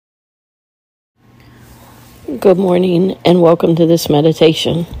Good morning and welcome to this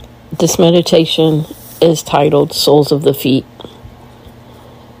meditation. This meditation is titled Soles of the Feet.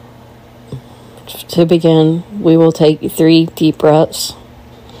 To begin, we will take 3 deep breaths.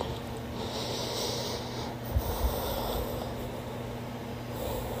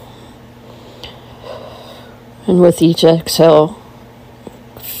 And with each exhale,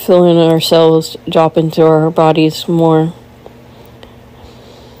 feeling ourselves drop into our bodies more.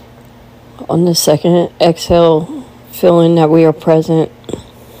 On the second exhale, feeling that we are present.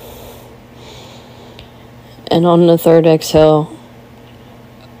 And on the third exhale,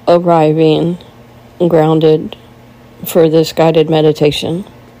 arriving grounded for this guided meditation.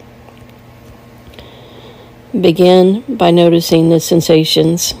 Begin by noticing the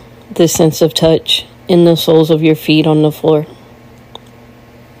sensations, the sense of touch in the soles of your feet on the floor.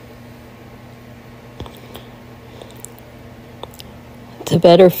 To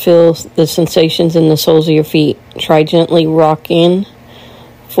better feel the sensations in the soles of your feet, try gently rocking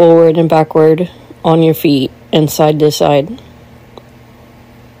forward and backward on your feet and side to side.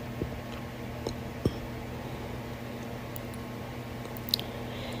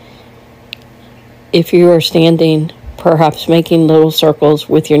 If you are standing, perhaps making little circles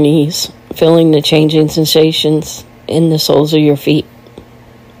with your knees, feeling the changing sensations in the soles of your feet.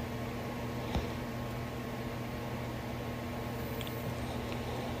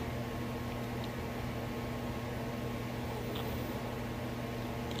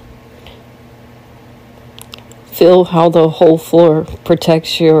 Feel how the whole floor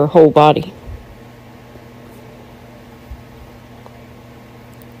protects your whole body.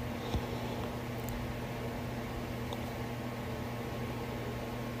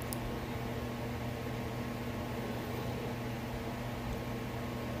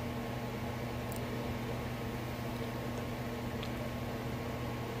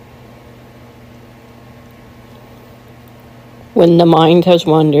 When the mind has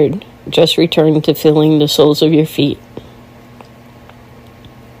wandered, just return to feeling the soles of your feet.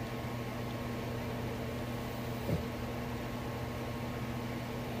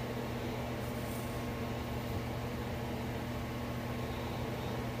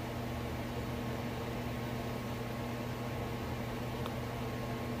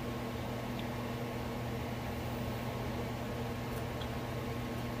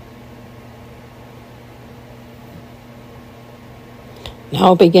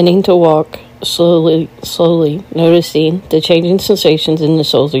 Now beginning to walk slowly, noticing the changing sensations in the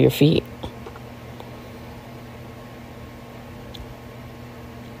soles of your feet.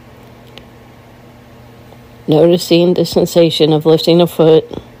 Noticing the sensation of lifting a foot,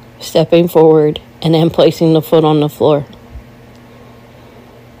 stepping forward, and then placing the foot on the floor.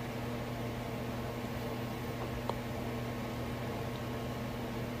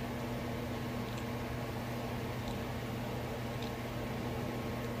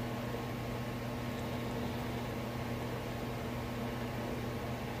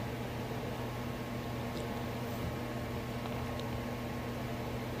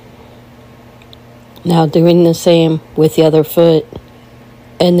 Now doing the same with the other foot,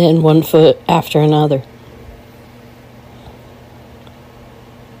 and then one foot after another.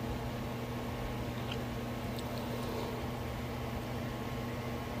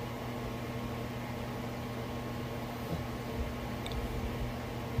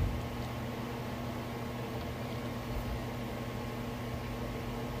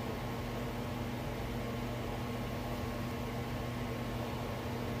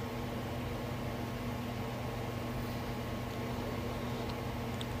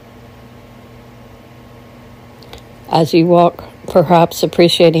 As you walk, perhaps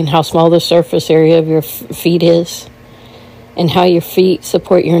appreciating how small the surface area of your feet is and how your feet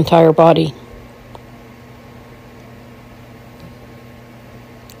support your entire body.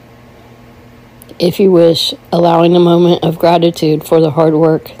 If you wish, allowing a moment of gratitude for the hard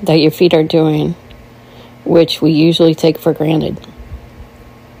work that your feet are doing, which we usually take for granted.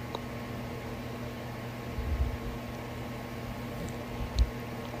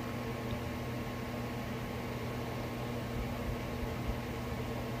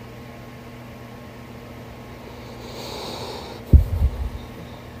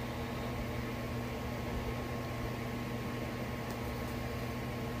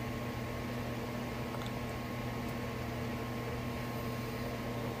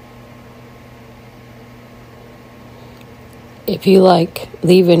 If you like,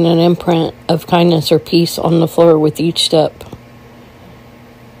 leaving an imprint of kindness or peace on the floor with each step.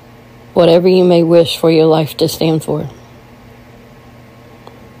 Whatever you may wish for your life to stand for.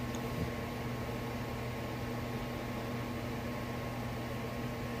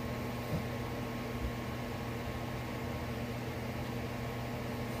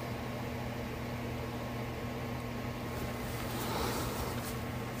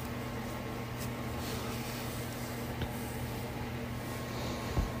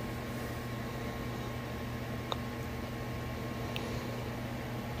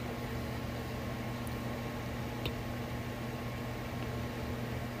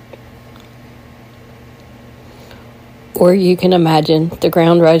 Or you can imagine the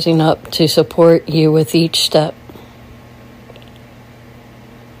ground rising up to support you with each step.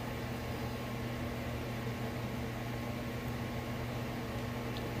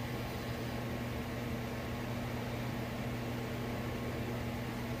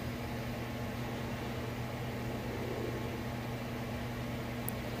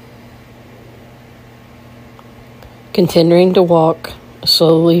 Continuing to walk,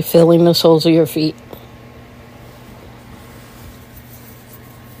 slowly feeling the soles of your feet.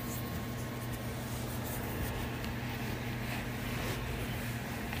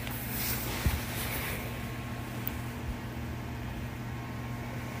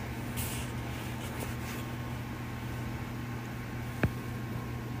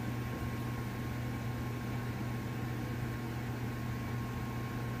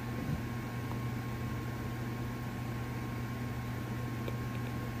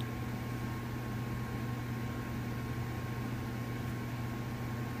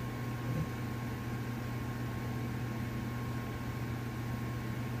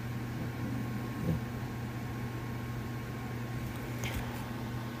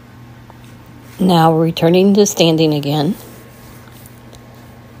 Now returning to standing again.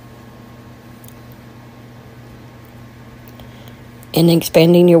 And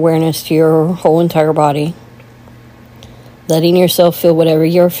expanding your awareness to your whole entire body. Letting yourself feel whatever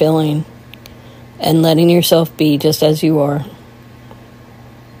you're feeling. And letting yourself be just as you are.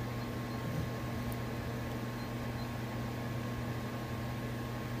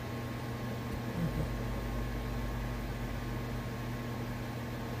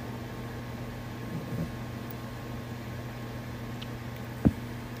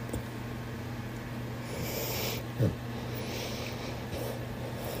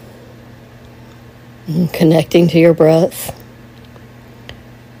 Connecting to your breath,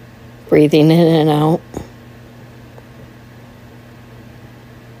 breathing in and out,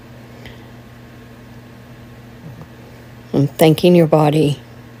 and thanking your body,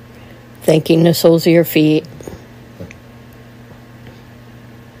 thanking the soles of your feet,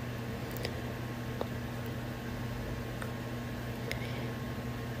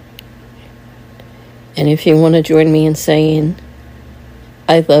 and if you want to join me in saying,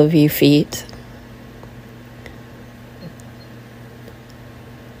 I love you, feet.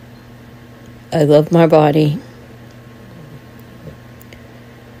 I love my body.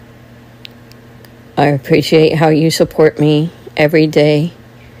 I appreciate how you support me every day.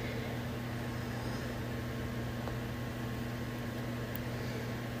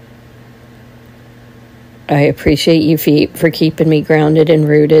 I appreciate you, feet, for keeping me grounded and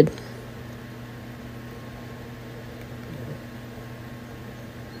rooted.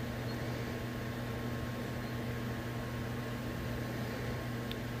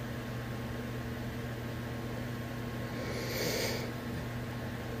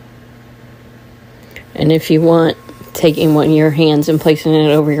 And if you want, taking one of your hands and placing it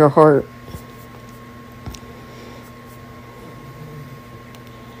over your heart.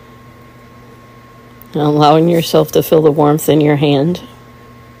 And allowing yourself to feel the warmth in your hand.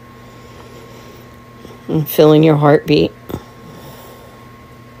 And feeling your heartbeat.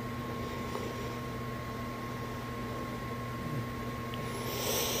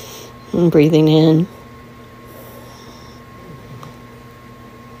 And breathing in.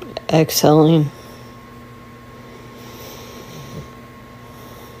 Exhaling.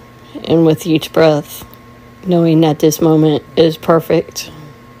 And with each breath, knowing that this moment is perfect.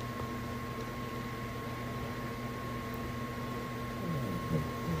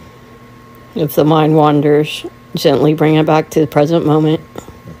 If the mind wanders, gently bring it back to the present moment.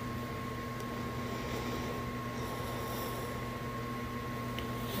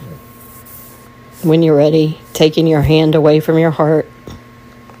 When you're ready, taking your hand away from your heart.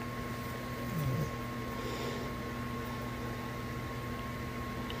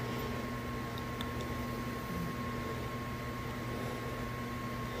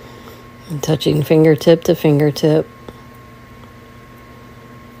 And touching fingertip to fingertip.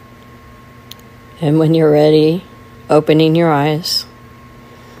 And when you're ready, opening your eyes.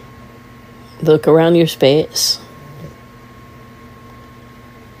 Look around your space.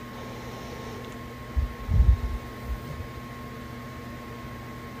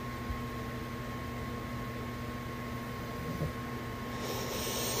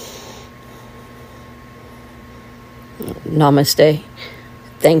 Namaste.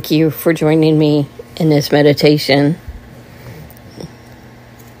 Thank you for joining me in this meditation.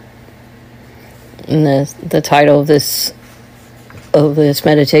 And the title of this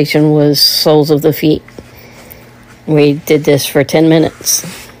meditation was Soles of the Feet. We did this for 10 minutes.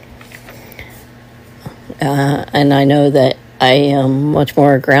 And I know that I am much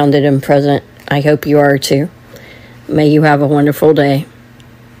more grounded and present. I hope you are too. May you have a wonderful day,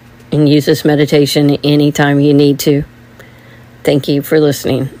 and use this meditation anytime you need to. Thank you for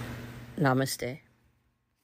listening. Namaste.